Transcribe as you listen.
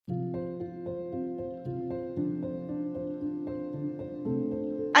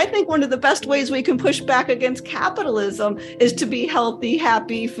I think one of the best ways we can push back against capitalism is to be healthy,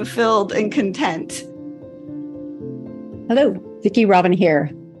 happy, fulfilled, and content. Hello, Vicki Robin here,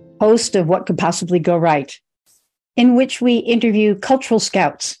 host of What Could Possibly Go Right, in which we interview cultural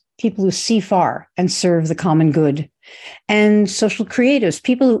scouts, people who see far and serve the common good, and social creatives,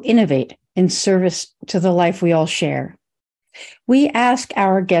 people who innovate in service to the life we all share. We ask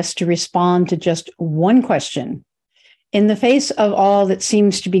our guests to respond to just one question. In the face of all that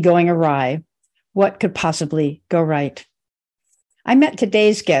seems to be going awry, what could possibly go right? I met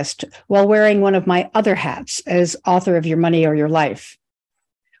today's guest while wearing one of my other hats as author of Your Money or Your Life.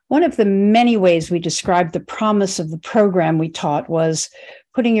 One of the many ways we described the promise of the program we taught was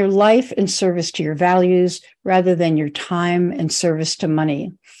putting your life in service to your values rather than your time in service to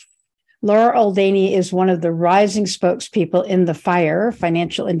money. Laura Oldanie is one of the rising spokespeople in the FIRE,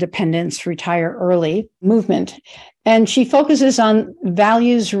 Financial Independence, Retire Early movement. And she focuses on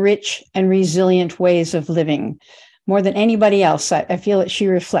values-rich and resilient ways of living. More than anybody else, I feel that she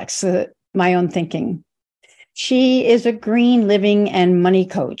reflects my own thinking. She is a green living and money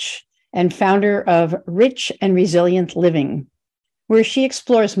coach and founder of Rich and Resilient Living, where she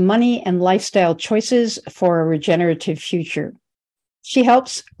explores money and lifestyle choices for a regenerative future. She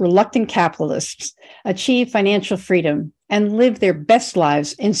helps reluctant capitalists achieve financial freedom and live their best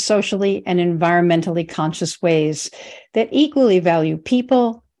lives in socially and environmentally conscious ways that equally value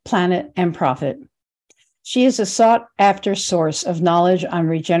people, planet, and profit. She is a sought-after source of knowledge on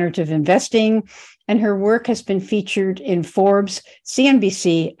regenerative investing, and her work has been featured in Forbes,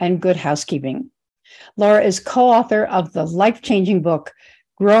 CNBC, and Good Housekeeping. Laura is co-author of the life-changing book,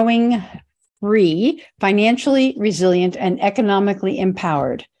 Growing Free, Financially Resilient and Economically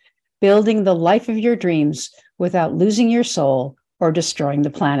Empowered, Building the Life of Your Dreams Without Losing Your Soul or Destroying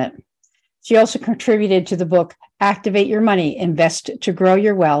the Planet. She also contributed to the book, Activate Your Money, Invest to Grow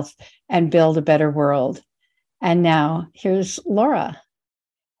Your Wealth and Build a Better World. And now, here's Laura.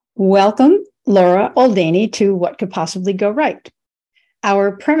 Welcome, Laura Oldanie, to What Could Possibly Go Right.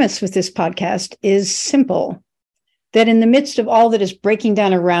 Our premise with this podcast is simple. That in the midst of all that is breaking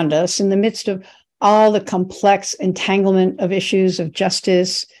down around us, in the midst of all the complex entanglement of issues of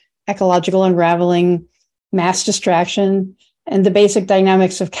justice, ecological unraveling, mass distraction, and the basic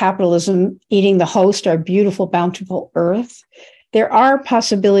dynamics of capitalism eating the host, our beautiful, bountiful earth, there are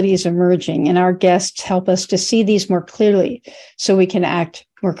possibilities emerging, and our guests help us to see these more clearly so we can act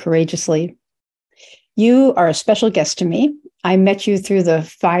more courageously. You are a special guest to me. I met you through the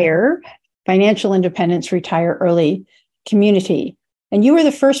FIRE, Financial Independence, Retire Early community. And you were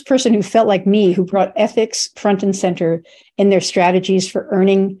the first person who felt like me, who brought ethics front and center in their strategies for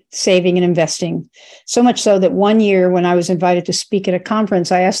earning, saving, and investing. So much so that one year when I was invited to speak at a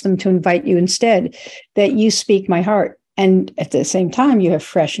conference, I asked them to invite you instead, that you speak my heart. And at the same time, you have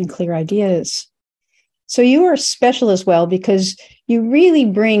fresh and clear ideas. So you are special as well because you really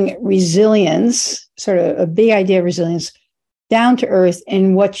bring resilience, sort of a big idea of resilience, down to earth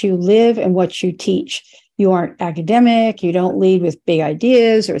in what you live and what you teach. You aren't academic. You don't lead with big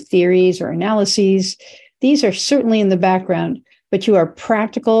ideas or theories or analyses. These are certainly in the background, but you are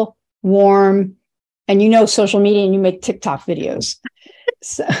practical, warm, and you know social media and you make TikTok videos.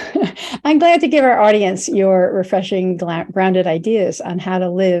 So I'm glad to give our audience your refreshing, grounded ideas on how to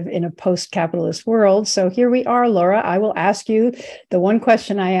live in a post-capitalist world. So here we are, Laura. I will ask you the one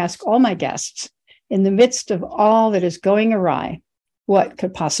question I ask all my guests. In the midst of all that is going awry, what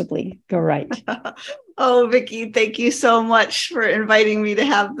could possibly go right? Oh, Vicki, thank you so much for inviting me to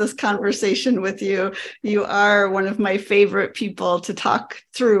have this conversation with you. You are one of my favorite people to talk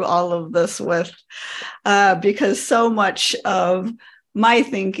through all of this with, because so much of my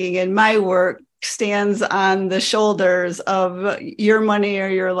thinking and my work stands on the shoulders of Your Money or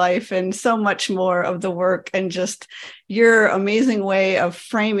Your Life, and so much more of the work and just your amazing way of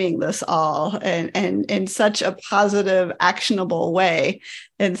framing this all and in such a positive, actionable way.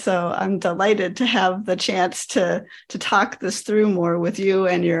 And so I'm delighted to have the chance to talk this through more with you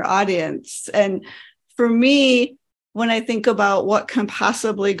and your audience. And for me, when I think about what can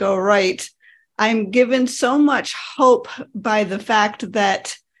possibly go right, I'm given so much hope by the fact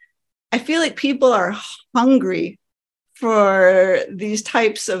that I feel like people are hungry for these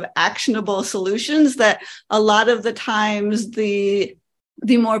types of actionable solutions, that a lot of the times the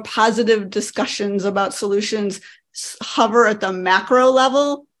more positive discussions about solutions hover at the macro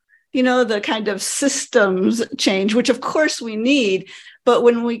level, the kind of systems change, which of course we need. But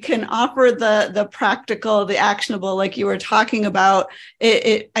when we can offer the practical, the actionable, like you were talking about,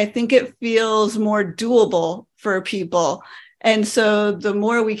 I think it feels more doable for people. And so the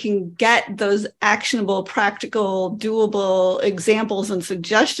more we can get those actionable, practical, doable examples and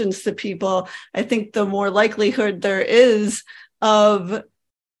suggestions to people, I think the more likelihood there is of,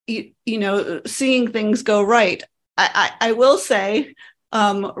 seeing things go right. I will say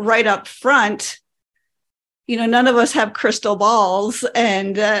right up front, none of us have crystal balls,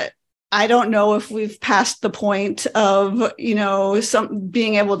 and I don't know if we've passed the point of,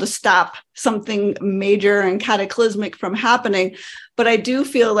 being able to stop something major and cataclysmic from happening. But I do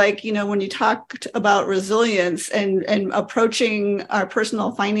feel like, when you talked about resilience and approaching our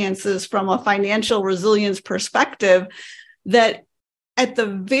personal finances from a financial resilience perspective, that at the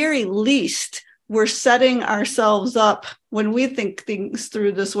very least, we're setting ourselves up when we think things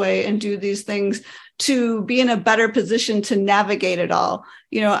through this way and do these things to be in a better position to navigate it all.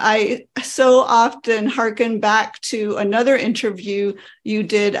 I so often hearken back to another interview you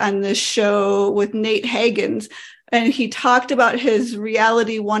did on this show with Nate Hagens, and he talked about his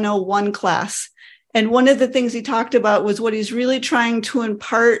Reality 101 class. And one of the things he talked about was what he's really trying to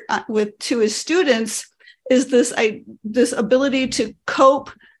impart to his students is this ability to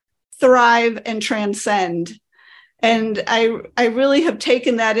cope, thrive, and transcend. And I really have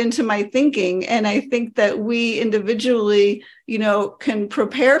taken that into my thinking. And I think that we individually, can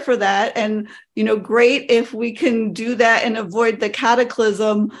prepare for that. And, great if we can do that and avoid the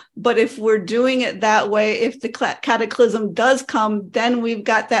cataclysm. But if we're doing it that way, if the cataclysm does come, then we've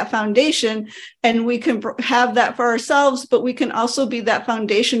got that foundation and we can have that for ourselves, but we can also be that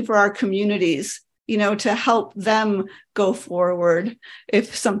foundation for our communities, to help them go forward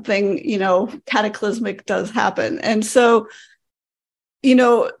if something, cataclysmic does happen. And so,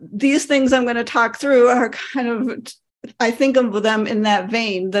 these things I'm going to talk through are kind of, I think of them in that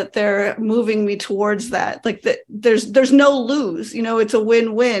vein, that they're moving me towards that. Like that there's no lose, it's a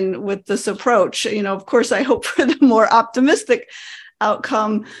win-win with this approach. Of course, I hope for the more optimistic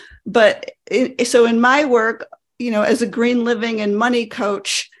outcome. But so in my work, as a green living and money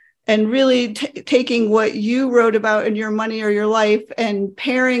coach, and really taking what you wrote about in Your Money or Your Life and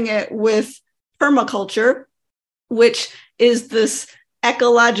pairing it with permaculture, which is this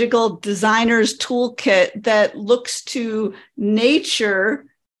ecological designer's toolkit that looks to nature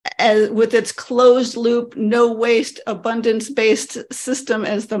with its closed loop, no waste, abundance-based system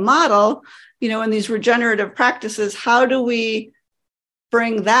as the model, in these regenerative practices. How do we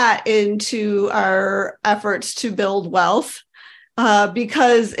bring that into our efforts to build wealth?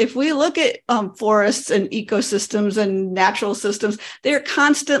 Because if we look at forests and ecosystems and natural systems, they're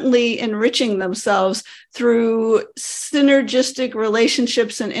constantly enriching themselves through synergistic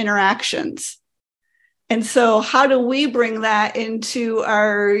relationships and interactions. And so how do we bring that into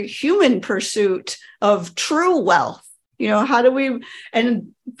our human pursuit of true wealth? How do we,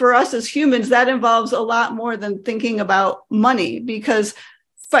 and for us as humans, that involves a lot more than thinking about money, because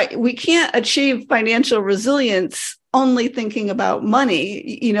we can't achieve financial resilience only thinking about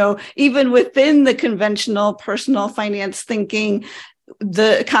money. Even within the conventional personal finance thinking,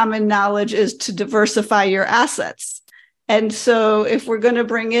 the common knowledge is to diversify your assets. And so if we're going to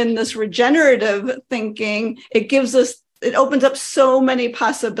bring in this regenerative thinking, it opens up so many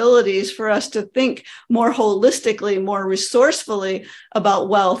possibilities for us to think more holistically, more resourcefully about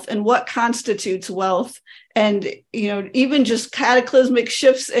wealth and what constitutes wealth. And, even just cataclysmic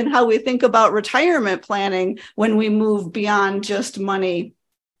shifts in how we think about retirement planning when we move beyond just money.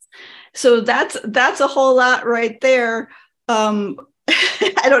 So that's a whole lot right there. I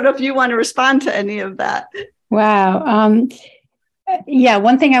don't know if you want to respond to any of that. Wow. Yeah,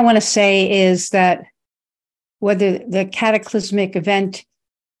 one thing I want to say is that whether the cataclysmic event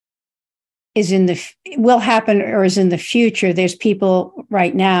will happen or is in the future, there's people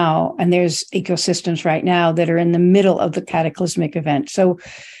right now and there's ecosystems right now that are in the middle of the cataclysmic event. So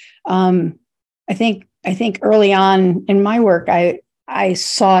I think early on in my work, I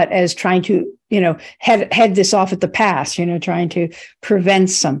saw it as trying to, head this off at the pass, trying to prevent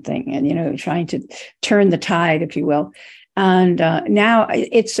something and, trying to turn the tide, if you will. And now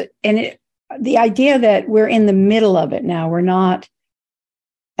the idea that we're in the middle of it now, we're not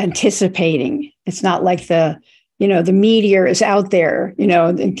anticipating. It's not like the meteor is out there,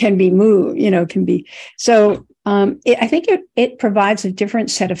 and can be moved, can be. So I think it provides a different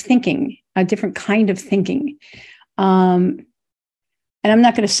set of thinking, a different kind of thinking. And I'm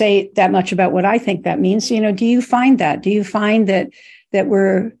not going to say that much about what I think that means. Do you find that? Do you find that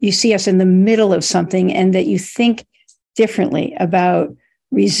you see us in the middle of something and that you think differently about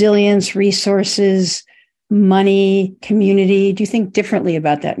resilience, resources, money, community? Do you think differently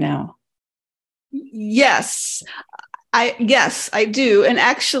about that now? Yes. Yes, I do. And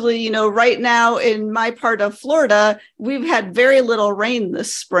actually, right now in my part of Florida, we've had very little rain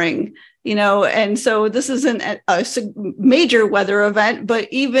this spring, and so this isn't a major weather event, but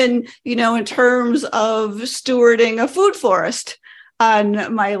even, in terms of stewarding a food forest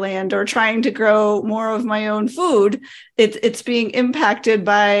on my land or trying to grow more of my own food, it's being impacted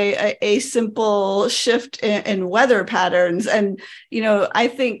by a simple shift in weather patterns. And,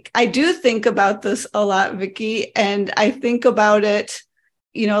 I do think about this a lot, Vicki, and I think about it,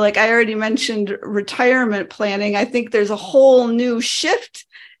 like I already mentioned, retirement planning. I think there's a whole new shift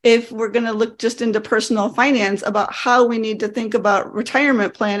if we're going to look just into personal finance about how we need to think about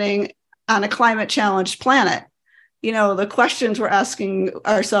retirement planning on a climate challenged planet. The questions we're asking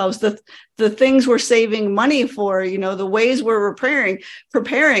ourselves, the things we're saving money for, the ways we're preparing.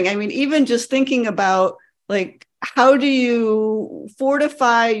 I mean, even just thinking about, like, how do you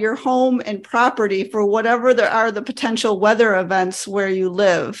fortify your home and property for whatever there are the potential weather events where you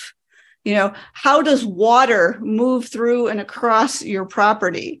live? How does water move through and across your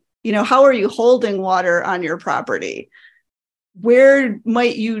property? How are you holding water on your property? Where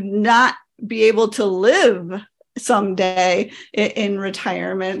might you not be able to live someday in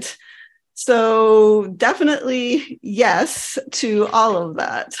retirement? So definitely yes to all of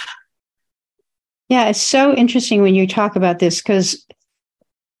that. Yeah, it's so interesting when you talk about this because,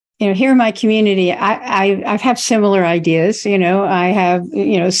 here in my community, I have similar ideas. I have,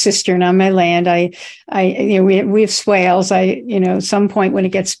 a cistern on my land. We have swales. Some point when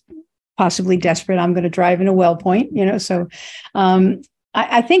it gets possibly desperate, I'm going to drive in a well point. So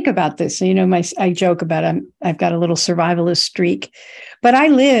I think about this. I joke about I've got a little survivalist streak, but I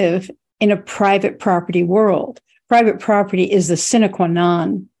live in a private property world. Private property is the sine qua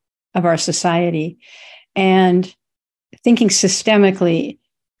non of our society. And thinking systemically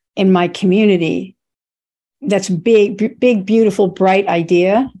in my community, that's a big, beautiful, bright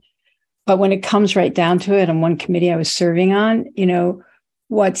idea. But when it comes right down to it, on one committee I was serving on,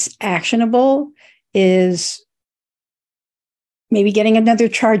 what's actionable is maybe getting another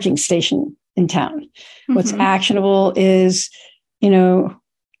charging station in town. Mm-hmm. What's actionable is,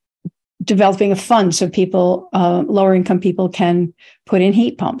 developing a fund so people, lower income people, can put in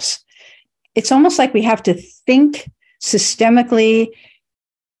heat pumps. It's almost like we have to think systemically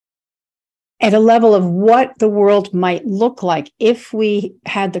at a level of what the world might look like if we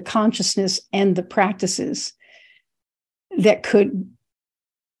had the consciousness and the practices that could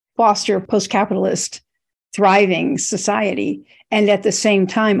foster a post-capitalist thriving society, and at the same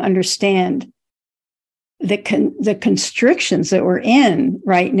time understand the constrictions that we're in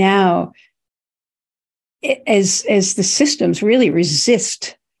right now as the systems really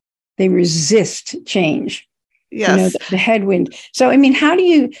resist change. Yes. The headwind. So, I mean, how do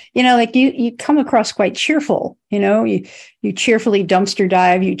you, you come across quite cheerful, you cheerfully dumpster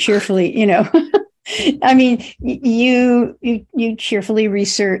dive, you cheerfully, I mean, you cheerfully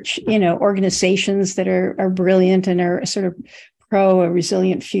research, organizations that are brilliant and are sort of pro a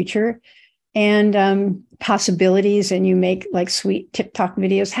resilient future and possibilities, and you make like sweet TikTok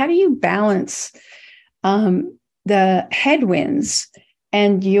videos. How do you balance the headwinds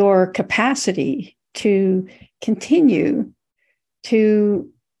and your capacity to continue to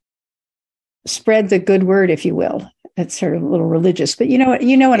spread the good word, if you will? That's sort of a little religious, but you know what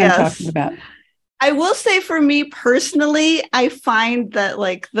yes. I'm talking about. I will say, for me personally, I find that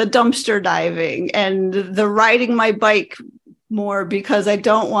like the dumpster diving and the riding my bike more, because I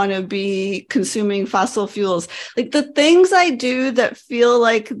don't want to be consuming fossil fuels. Like the things I do that feel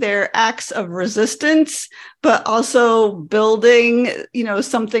like they're acts of resistance, but also building,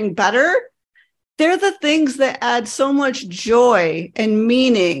 something better. They're the things that add so much joy and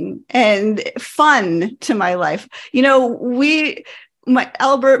meaning and fun to my life.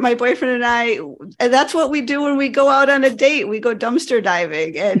 Albert, my boyfriend, and that's what we do when we go out on a date. We go dumpster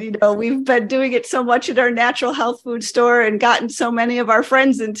diving, and we've been doing it so much at our natural health food store and gotten so many of our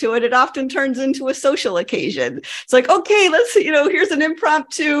friends into it. It often turns into a social occasion. It's like, okay, let's, here's an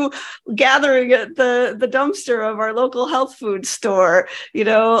impromptu gathering at the dumpster of our local health food store,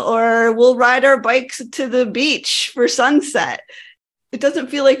 or we'll ride our bikes to the beach for sunset. It doesn't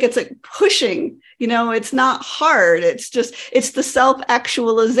feel like it's like pushing, it's not hard. It's the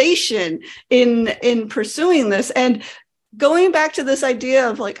self-actualization in pursuing this. And going back to this idea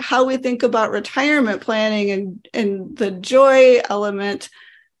of like how we think about retirement planning and the joy element,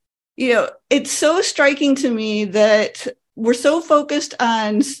 it's so striking to me that we're so focused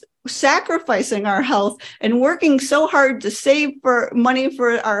on sacrificing our health and working so hard to save for money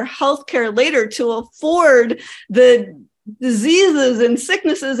for our healthcare later to afford the diseases and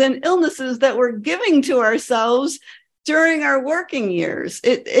sicknesses and illnesses that we're giving to ourselves during our working years.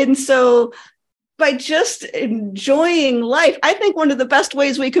 And so by just enjoying life, I think one of the best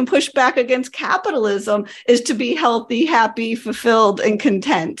ways we can push back against capitalism is to be healthy, happy, fulfilled, and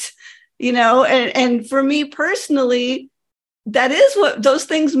content. And for me personally, that is what those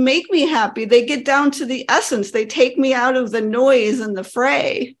things make me happy. They get down to the essence. They take me out of the noise and the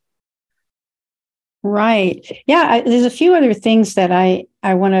fray. Right. Yeah. There's a few other things that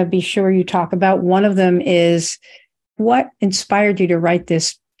I want to be sure you talk about. One of them is what inspired you to write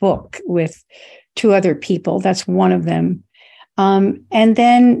this book with two other people. That's one of them. And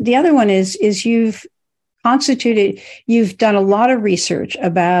then the other one is you've done a lot of research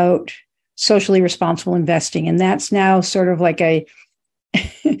about socially responsible investing. And that's now sort of like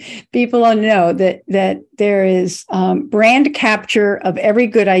people all know that there is brand capture of every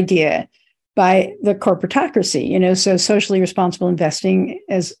good idea by the corporatocracy, so socially responsible investing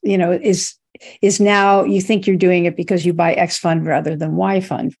is now you think you're doing it because you buy X fund rather than Y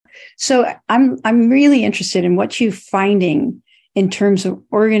fund. So I'm really interested in what you're finding in terms of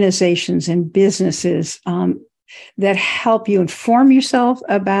organizations and businesses that help you inform yourself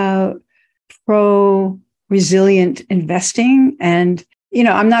about pro-resilient investing. And,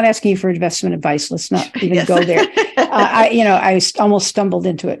 I'm not asking you for investment advice. Let's not even go there. I almost stumbled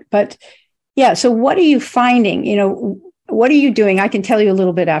into it. But yeah, so what are you finding? What are you doing? I can tell you a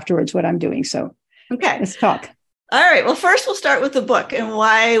little bit afterwards what I'm doing. So okay, let's talk. All right. Well, first we'll start with the book and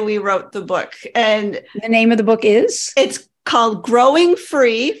why we wrote the book. And the name of the book is? It's called Growing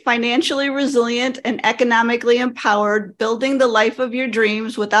Free, Financially Resilient and Economically Empowered, Building the Life of Your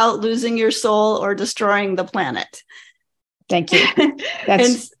Dreams Without Losing Your Soul or Destroying the Planet. Thank you.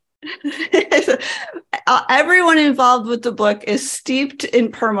 That's everyone involved with the book is steeped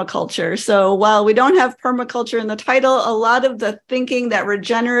in permaculture. So while we don't have permaculture in the title, a lot of the thinking, that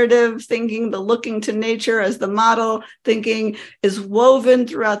regenerative thinking, the looking to nature as the model thinking, is woven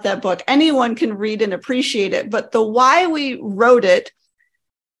throughout that book. Anyone can read and appreciate it. But the why we wrote it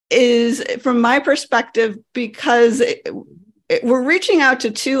is, from my perspective, because we're reaching out to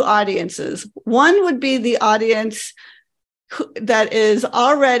two audiences. One would be the audience that is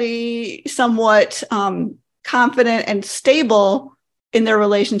already somewhat confident and stable in their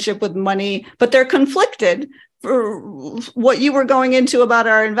relationship with money, but they're conflicted for what you were going into about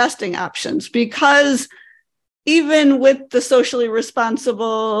our investing options. Because even with the socially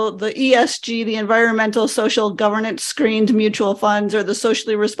responsible, the ESG, the environmental, social, governance screened mutual funds, or the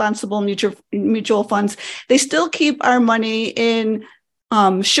socially responsible mutual funds, they still keep our money in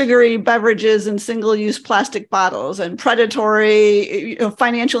sugary beverages and single-use plastic bottles and predatory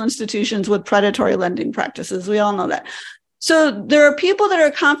financial institutions with predatory lending practices. We all know that. So there are people that are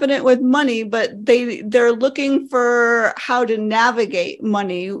confident with money, but they're looking for how to navigate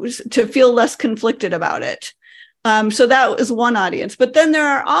money to feel less conflicted about it. So that is one audience. But then there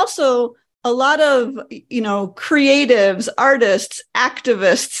are also a lot of, creatives, artists,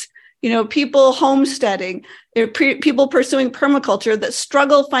 activists, people homesteading, people pursuing permaculture that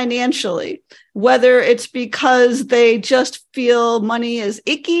struggle financially, whether it's because they just feel money is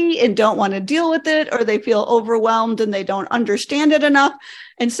icky and don't want to deal with it, or they feel overwhelmed and they don't understand it enough.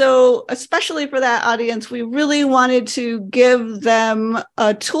 And so, especially for that audience, we really wanted to give them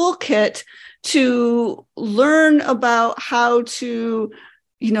a toolkit to learn about how to,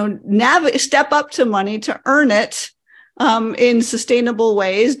 step up to money, to earn it, in sustainable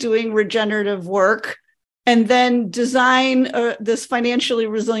ways, doing regenerative work, and then design this financially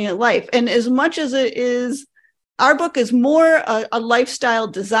resilient life. And as much as it is, our book is more a lifestyle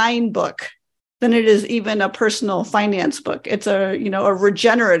design book than it is even a personal finance book. It's a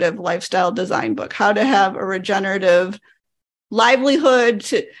regenerative lifestyle design book, how to have a regenerative livelihood.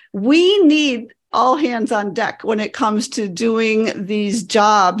 We need all hands on deck when it comes to doing these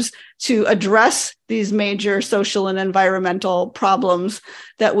jobs to address these major social and environmental problems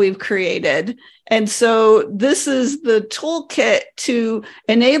that we've created. And so this is the toolkit to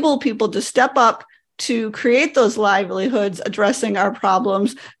enable people to step up to create those livelihoods addressing our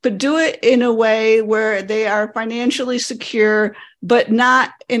problems, but do it in a way where they are financially secure, but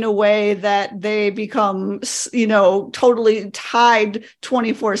not in a way that they become, totally tied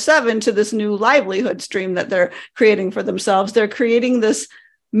 24/7 to this new livelihood stream that they're creating for themselves. They're creating this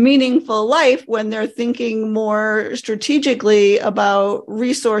meaningful life when they're thinking more strategically about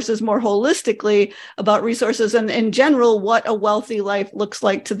resources, more holistically about resources, and in general, what a wealthy life looks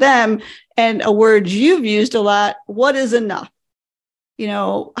like to them. And a word you've used a lot, what is enough?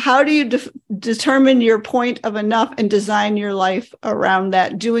 How do you determine your point of enough and design your life around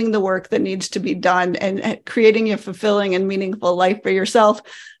that, doing the work that needs to be done and creating a fulfilling and meaningful life for yourself,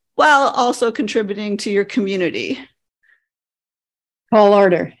 while also contributing to your community? Tall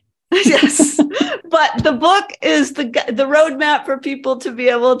order. Yes. But the book is the roadmap for people to be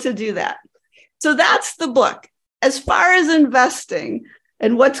able to do that. So that's the book. As far as investing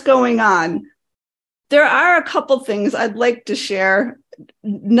and what's going on, there are a couple things I'd like to share,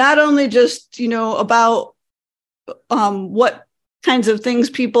 not only just, about what kinds of things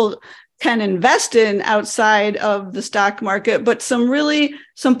people can invest in outside of the stock market, but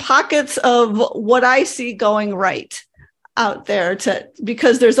some pockets of what I see going right out there,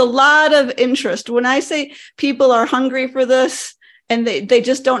 because there's a lot of interest. When I say people are hungry for this and they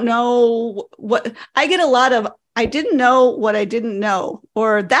just don't know what, I get a lot of, I didn't know what I didn't know,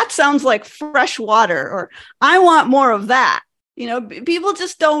 or that sounds like fresh water, or I want more of that. People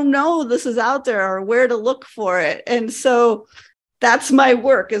just don't know this is out there or where to look for it. And so that's my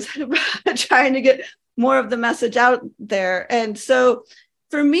work, is trying to get more of the message out there. And so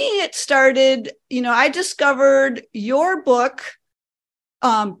for me, it started, I discovered your book,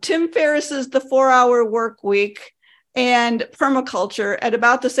 Tim Ferriss's The 4-Hour Work Week, and permaculture at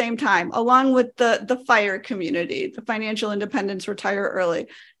about the same time, along with the FIRE community, the Financial Independence Retire Early.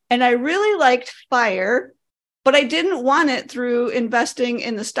 And I really liked FIRE, but I didn't want it through investing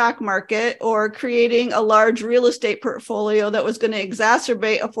in the stock market or creating a large real estate portfolio that was going to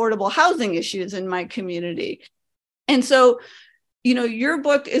exacerbate affordable housing issues in my community. And so, your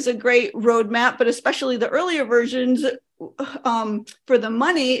book is a great roadmap, but especially the earlier versions, for the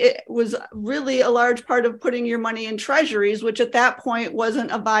money, it was really a large part of putting your money in treasuries, which at that point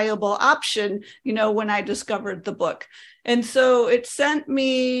wasn't a viable option, when I discovered the book. And so it sent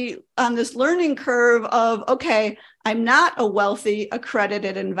me on this learning curve of, okay, I'm not a wealthy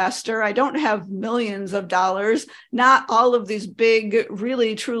accredited investor. I don't have millions of dollars. Not all of these big,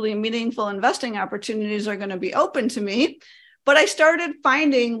 really, truly meaningful investing opportunities are going to be open to me. But I started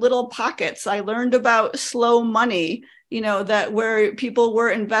finding little pockets. I learned about slow money, that where people were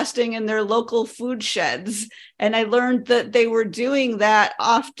investing in their local food sheds. And I learned that they were doing that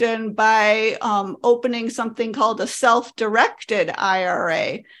often by opening something called a self-directed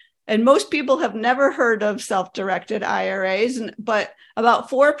IRA. And most people have never heard of self-directed IRAs, but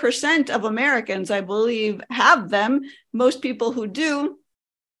about 4% of Americans, I believe, have them. Most people who do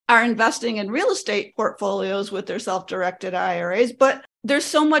are investing in real estate portfolios with their self-directed IRAs, but there's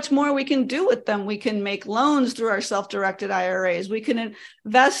so much more we can do with them. We can make loans through our self-directed IRAs. We can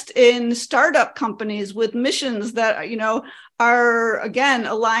invest in startup companies with missions that, are, again,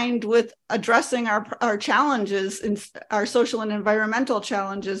 aligned with addressing our challenges, and our social and environmental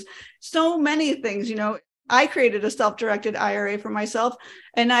challenges. So many things, I created a self-directed IRA for myself,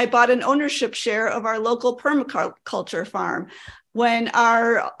 and I bought an ownership share of our local permaculture farm. When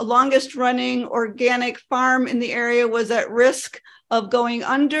our longest running organic farm in the area was at risk of going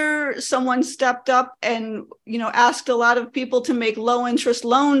under, someone stepped up and, asked a lot of people to make low interest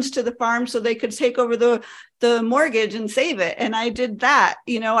loans to the farm so they could take over the mortgage and save it. And I did that.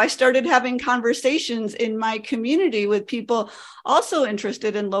 I started having conversations in my community with people also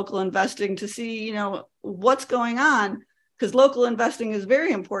interested in local investing to see, what's going on, because local investing is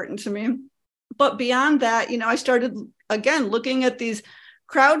very important to me. But beyond that, I started, again, looking at these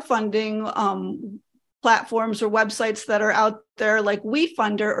crowdfunding platforms or websites that are out there, like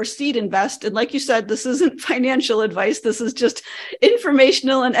WeFunder or Seed Invest. And like you said, this isn't financial advice. This is just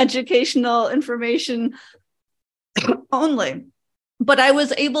informational and educational information only. But I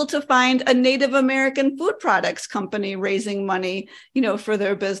was able to find a Native American food products company raising money, for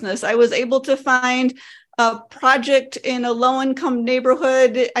their business. I was able to find a project in a low-income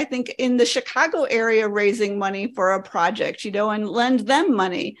neighborhood, I think in the Chicago area, raising money for a project, and lend them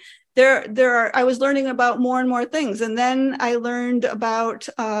money. I was learning about more and more things. And then I learned about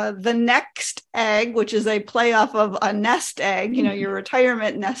the Next Egg, which is a play off of a nest egg, your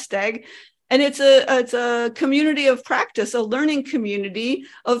retirement nest egg. And it's a community of practice, a learning community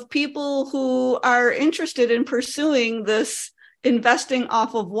of people who are interested in pursuing this investing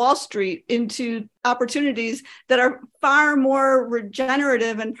off of Wall Street into opportunities that are far more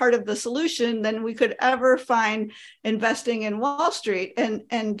regenerative and part of the solution than we could ever find investing in Wall Street.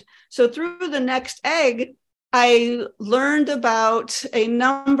 And so through the Next Egg, I learned about a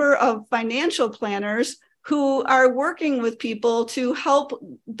number of financial planners who are working with people to help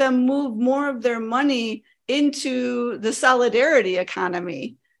them move more of their money into the solidarity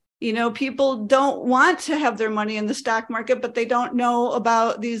economy. People don't want to have their money in the stock market, but they don't know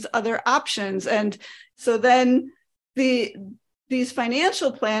about these other options. And so then these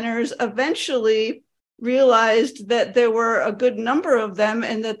financial planners eventually realized that there were a good number of them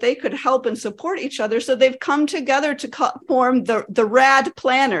and that they could help and support each other. So they've come together to form the RAD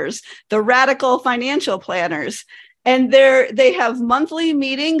planners, the radical financial planners. And they have monthly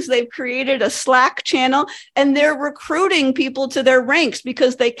meetings. They've created a Slack channel, and they're recruiting people to their ranks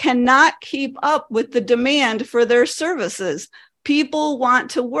because they cannot keep up with the demand for their services. People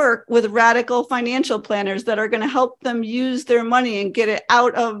want to work with radical financial planners that are going to help them use their money and get it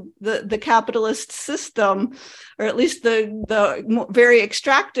out of the capitalist system, or at least the very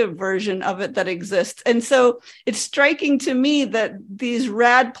extractive version of it that exists. And so it's striking to me that these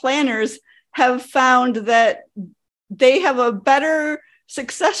rad planners have found that they have a better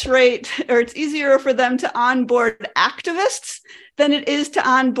success rate, or it's easier for them to onboard activists than it is to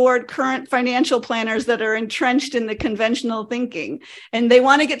onboard current financial planners that are entrenched in the conventional thinking. And they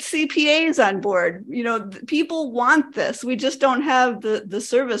want to get CPAs on board. People want this. We just don't have the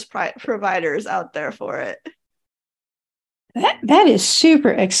service providers out there for it. That is super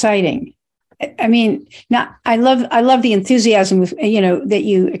exciting. I mean, now I love the enthusiasm with, that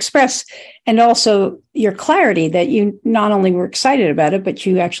you express, and also your clarity that you not only were excited about it, but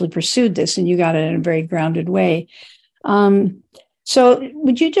you actually pursued this and you got it in a very grounded way. So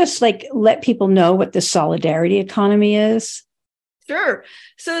would you just let people know what the solidarity economy is? Sure.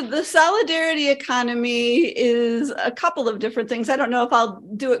 So the solidarity economy is a couple of different things. I don't know if I'll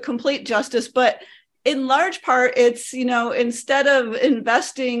do it complete justice, but in large part, it's, instead of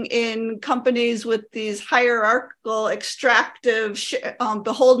investing in companies with these hierarchical, extractive,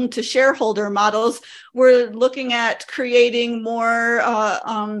 beholden to shareholder models, we're looking at creating more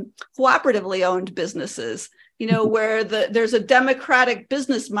cooperatively owned businesses, where there's a democratic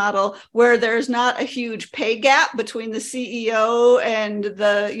business model where there's not a huge pay gap between the CEO and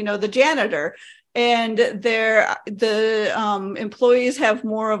the janitor. And the employees have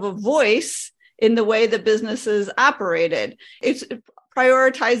more of a voice in the way the business is operated. It's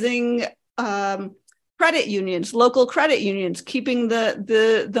prioritizing credit unions, local credit unions, keeping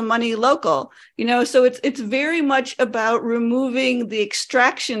the money local. So it's very much about removing the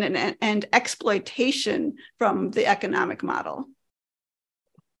extraction and exploitation from the economic model.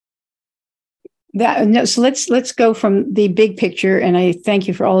 So let's go from the big picture, and I thank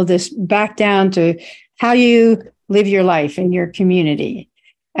you for all of this, back down to how you live your life in your community.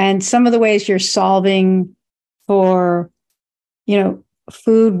 And some of the ways you're solving for,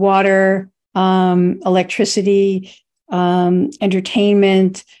 food, water, electricity,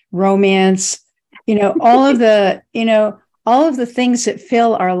 entertainment, romance, all of the things that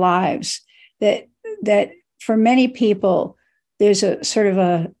fill our lives, that for many people, there's a sort of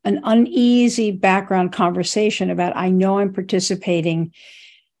an uneasy background conversation about, I know I'm participating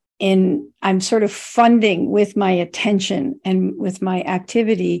I'm sort of funding with my attention and with my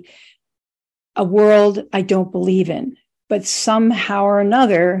activity a world I don't believe in, but somehow or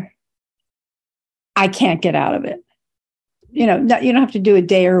another, I can't get out of it. You don't have to do a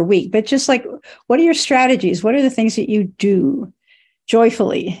day or a week, but just what are your strategies? What are the things that you do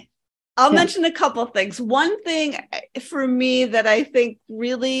joyfully? I'll mention a couple of things. One thing for me that I think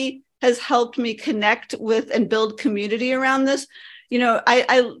really has helped me connect with and build community around this,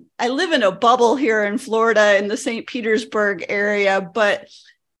 I live in a bubble here in Florida in the St. Petersburg area, but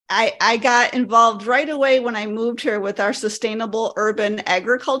I got involved right away when I moved here with our Sustainable Urban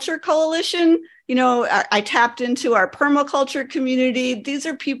Agriculture Coalition. I tapped into our permaculture community. These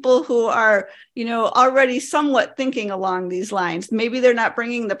are people who are, already somewhat thinking along these lines. Maybe they're not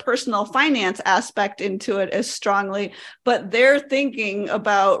bringing the personal finance aspect into it as strongly, but they're thinking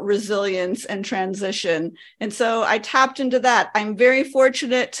about resilience and transition. And so I tapped into that. I'm very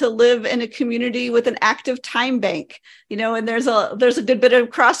fortunate to live in a community with an active time bank, and there's a good bit of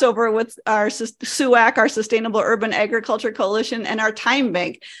crossover with our SUAC, our Sustainable Urban Agriculture Coalition, and our time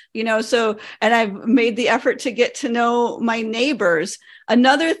bank, and I've made the effort to get to know my neighbors.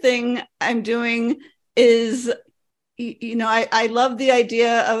 Another thing I'm doing is, I love the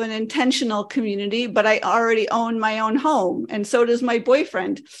idea of an intentional community, but I already own my own home, and so does my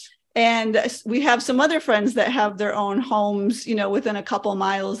boyfriend. And we have some other friends that have their own homes, within a couple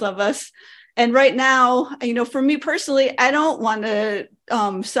miles of us. And right now, for me personally, I don't want to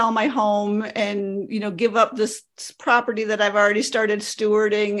sell my home and, give up this property that I've already started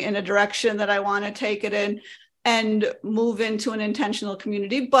stewarding in a direction that I want to take it in and move into an intentional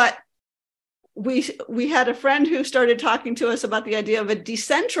community. But we had a friend who started talking to us about the idea of a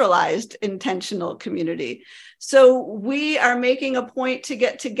decentralized intentional community. So we are making a point to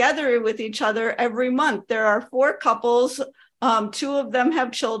get together with each other every month. There are 4 couples. 2 of them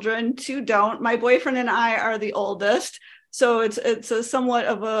have children, 2 don't. My boyfriend and I are the oldest, so it's a somewhat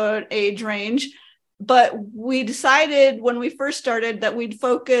of an age range. But we decided when we first started that we'd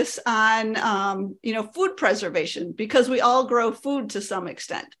focus on, food preservation, because we all grow food to some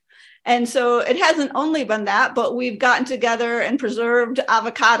extent. And so it hasn't only been that, but we've gotten together and preserved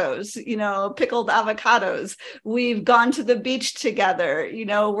avocados, pickled avocados. We've gone to the beach together.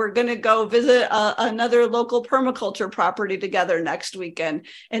 We're going to go visit another local permaculture property together next weekend.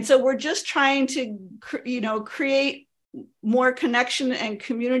 And so we're just trying to, create more connection and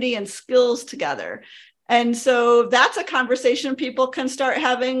community and skills together. And so that's a conversation people can start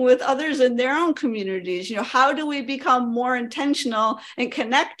having with others in their own communities. How do we become more intentional and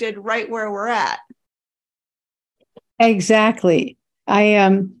connected right where we're at? Exactly.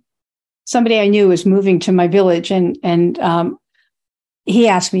 Somebody I knew was moving to my village, and he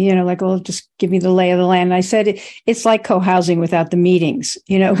asked me, well, just give me the lay of the land. And I said, it's like co-housing without the meetings.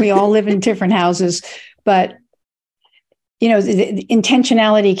 We all live in different houses, but the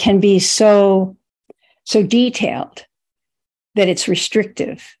intentionality can be so detailed that it's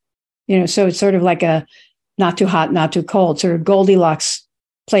restrictive, so it's sort of like a not too hot, not too cold, sort of Goldilocks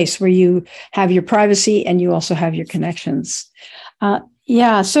place where you have your privacy and you also have your connections.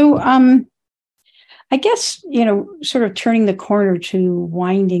 So I guess, sort of turning the corner to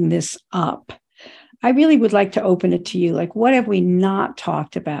winding this up, I really would like to open it to you. Like, what have we not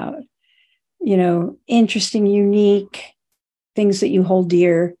talked about? Interesting, unique things that you hold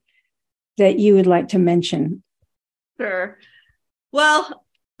dear that you would like to mention? Sure. Well,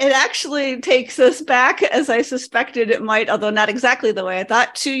 it actually takes us back, as I suspected it might, although not exactly the way I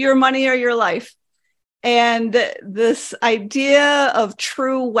thought, to your money or your life. And this idea of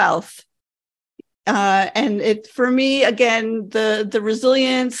true wealth. And it, for me, again, the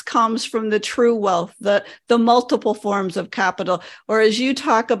resilience comes from the true wealth, the multiple forms of capital, or as you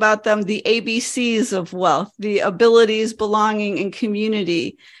talk about them, the ABCs of wealth, the abilities, belonging, and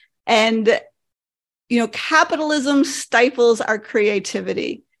community. And, capitalism stifles our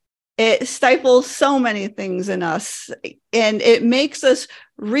creativity. It stifles so many things in us, and it makes us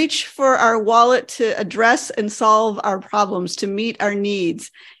reach for our wallet to address and solve our problems, to meet our needs.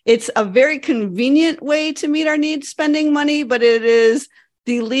 It's a very convenient way to meet our needs, spending money, but it is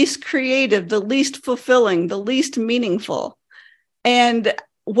the least creative, the least fulfilling, the least meaningful. And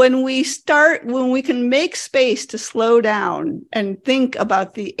when we can make space to slow down and think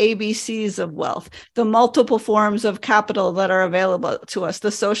about the ABCs of wealth, the multiple forms of capital that are available to us,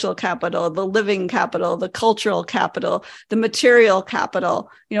 the social capital, the living capital, the cultural capital, the material capital,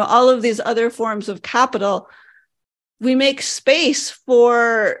 all of these other forms of capital, we make space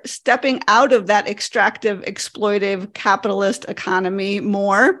for stepping out of that extractive, exploitive, capitalist economy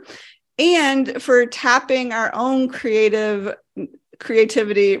more, and for tapping our own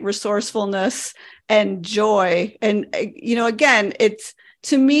creativity, resourcefulness, and joy. And, again, it's,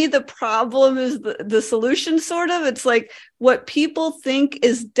 to me, the problem is the solution, sort of. It's like what people think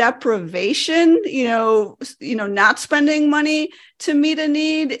is deprivation, not spending money to meet a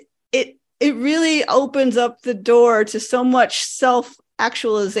need. It really opens up the door to so much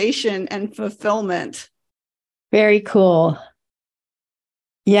self-actualization and fulfillment. Very cool.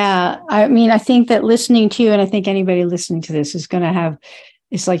 Yeah. I think that listening to you, and I think anybody listening to this is going to have,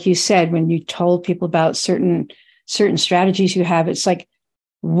 it's like you said, when you told people about certain strategies you have, it's like,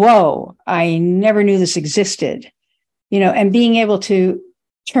 whoa, I never knew this existed, and being able to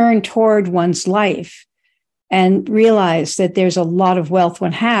turn toward one's life and realize that there's a lot of wealth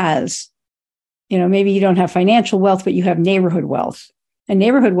one has. Maybe you don't have financial wealth, but you have neighborhood wealth, and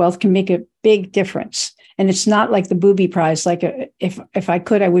neighborhood wealth can make a big difference. And it's not like the booby prize. Like if I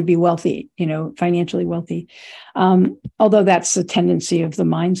could, I would be wealthy, financially wealthy. Although that's the tendency of the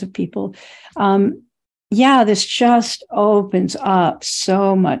minds of people. This just opens up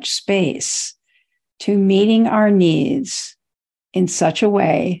so much space to meeting our needs in such a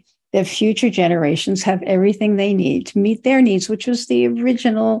way that future generations have everything they need to meet their needs, which was the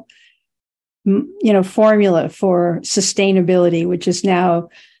original, formula for sustainability, which is now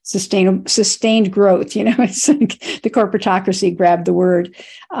sustained growth. It's like the corporatocracy grabbed the word.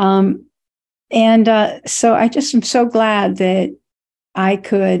 So I just am so glad that I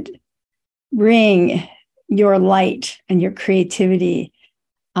could bring your light and your creativity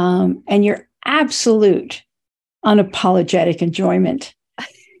and your absolute unapologetic enjoyment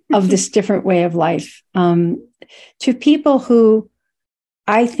of this different way of life to people who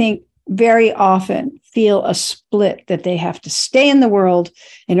I think very often feel a split, that they have to stay in the world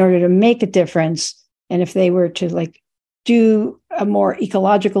in order to make a difference. And if they were to do a more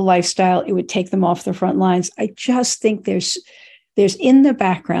ecological lifestyle, it would take them off the front lines. I just think there's in the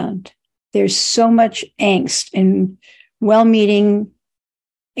background, there's so much angst in well-meaning,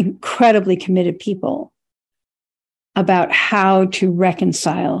 incredibly committed people about how to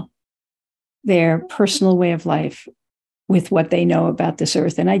reconcile their personal way of life with what they know about this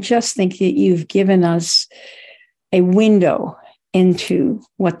earth. And I just think that you've given us a window into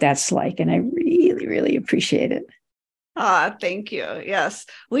what that's like. And I really, really appreciate it. Thank you. Yes.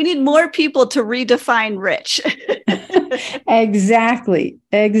 We need more people to redefine rich. Exactly.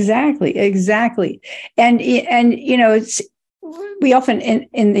 And you know, we often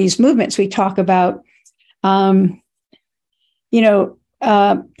in these movements, we talk about,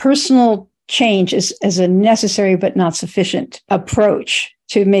 personal change as a necessary but not sufficient approach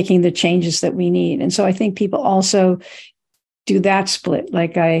to making the changes that we need. And so I think people also do that split.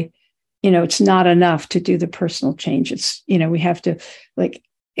 Like it's not enough to do the personal change. It's, we have to, like,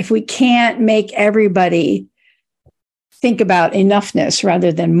 if we can't make everybody think about enoughness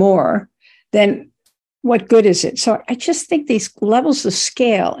rather than more, then what good is it? So I just think these levels of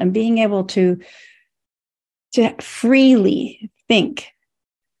scale and being able to freely think,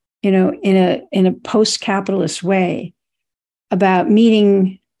 in a post-capitalist way about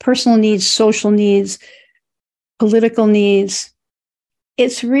meeting personal needs, social needs, political needs,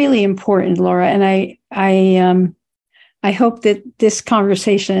 it's really important, Laura. And I hope that this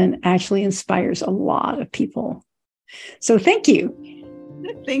conversation actually inspires a lot of people. So thank you.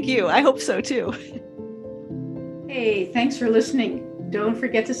 Thank you. I hope so too. Hey, thanks for listening. Don't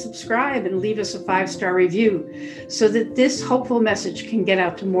forget to subscribe and leave us a 5-star review so that this hopeful message can get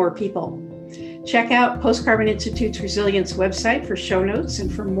out to more people. Check out Post Carbon Institute's Resilience website for show notes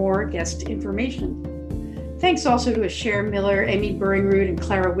and for more guest information. Thanks also to Asher Miller, Amy Burringroot, and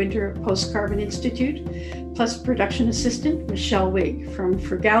Clara Winter of Post Carbon Institute, plus production assistant Michelle Wigg from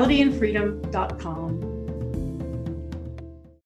frugalityandfreedom.com.